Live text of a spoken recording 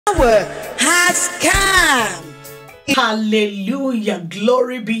hour has come. Hallelujah.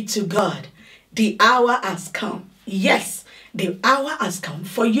 Glory be to God. The hour has come. Yes, the hour has come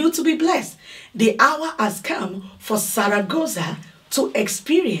for you to be blessed. The hour has come for Zaragoza to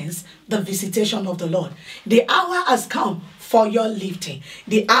experience the visitation of the Lord. The hour has come for your lifting.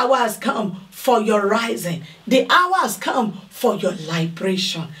 The hour has come for your rising. The hour has come for your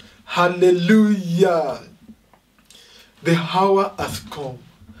liberation. Hallelujah. The hour has come.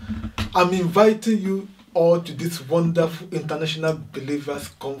 I'm inviting you all to this wonderful International Believers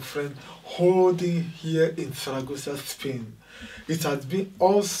Conference holding here in Zaragoza, Spain. It has been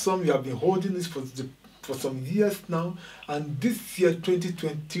awesome. We have been holding this for some years now, and this year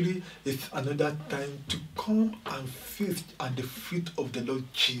 2023 is another time to come and feast at the feet of the Lord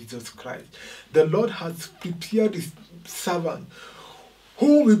Jesus Christ. The Lord has prepared his servant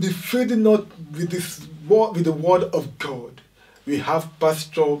who will be feeding us with the word of God. We have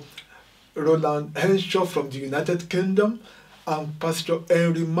Pastor Roland Henshaw from the United Kingdom and Pastor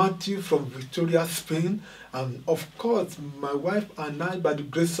Henry Matthew from Victoria, Spain, and of course my wife and I, by the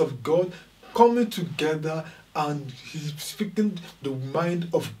grace of God, coming together, and he's speaking the mind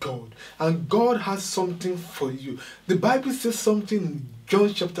of God. And God has something for you. The Bible says something in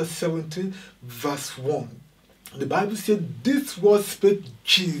John chapter 17 verse 1. The Bible said, "This word spake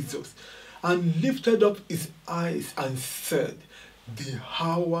Jesus, and lifted up his eyes and said, the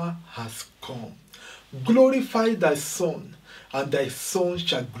hour has come. Glorify thy Son, and thy Son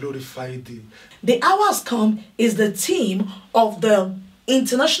shall glorify thee." The hour has come is the theme of the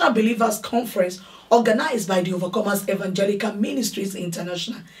International Believers Conference organized by the Overcomers Evangelical Ministries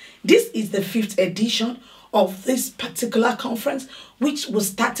International. This is the 5th edition of this particular conference, which was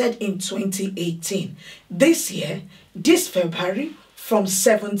started in 2018. This year, this February, from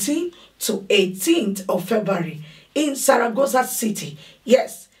 17th to 18th of February in Zaragoza City.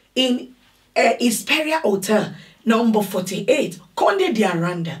 Yes, in Isperia Hotel, number 48, Conde de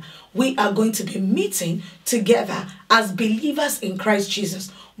Aranda. We are going to be meeting together as believers in Christ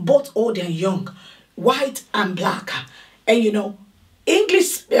Jesus, both old and young, white and black. And you know,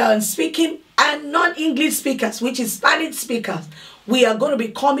 English speaking and non-English speakers, which is Spanish speakers. We are going to be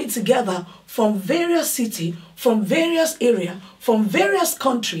coming together from various cities, from various areas, from various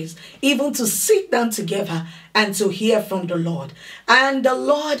countries, even to sit down together and to hear from the Lord. And the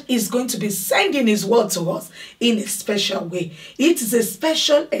Lord is going to be sending his word to us in a special way. It is a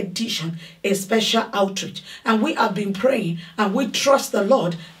special edition, a special outreach. And we have been praying and we trust the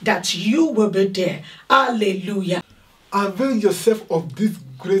Lord that you will be there. Hallelujah. Avail yourself of this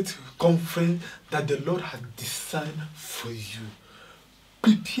great conference that the Lord has designed for you.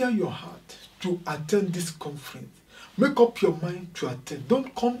 Prepare your heart to attend this conference. Make up your mind to attend.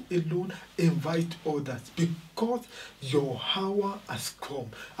 Don't come alone, invite others, because your hour has come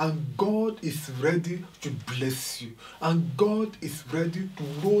and God is ready to bless you, and God is ready to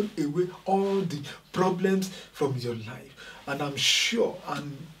roll away all the problems from your life. And I'm sure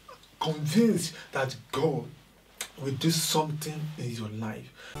and convinced that God will do something in your life.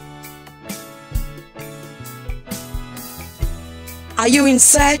 Are you in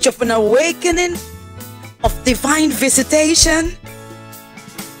search of an awakening, of divine visitation?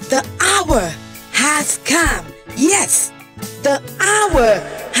 The hour has come. Yes, the hour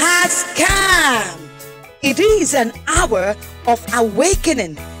has come. It is an hour of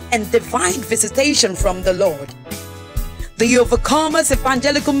awakening and divine visitation from the Lord. The Overcomers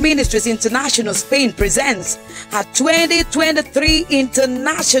Evangelical Ministries International Spain presents a 2023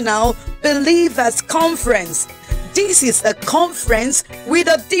 International Believers Conference. This is a conference with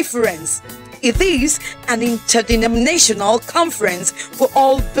a difference. It is an interdenominational conference for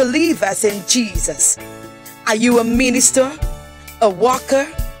all believers in Jesus. Are you a minister, a worker,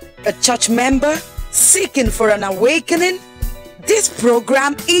 a church member, seeking for an awakening? This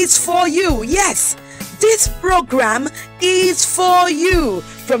program is for you. Yes, this program is for you.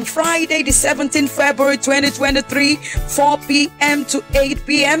 From Friday the 17th February 2023, 4 p.m. to 8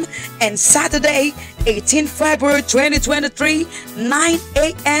 p.m. and Saturday 18th February 2023, 9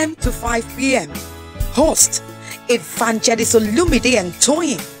 a.m. to 5 p.m. Host Evangelical and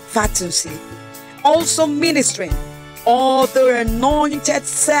Toyinesofatunsin. Also ministering all the anointed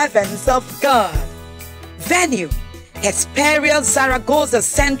servants of God. Venue Hesperia Zaragoza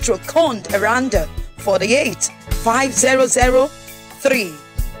Central Conde Aranda 48 5003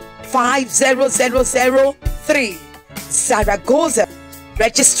 50003 Zaragoza.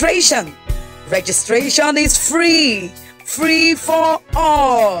 Registration is free for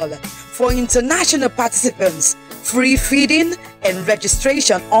all. For international participants, free feeding and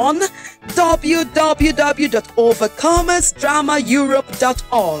registration on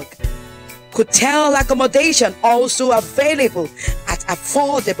www.overcomersdramaeurope.org. Hotel accommodation also available at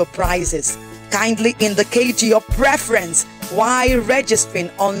affordable prices. Kindly indicate your preference while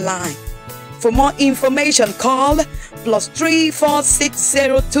registering online. For more information, call +3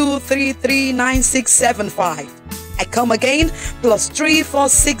 460233 9675. I come again, +3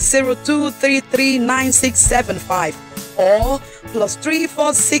 460233 9675 or +3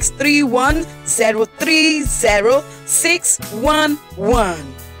 4631 030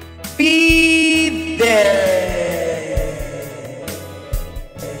 611. Be there.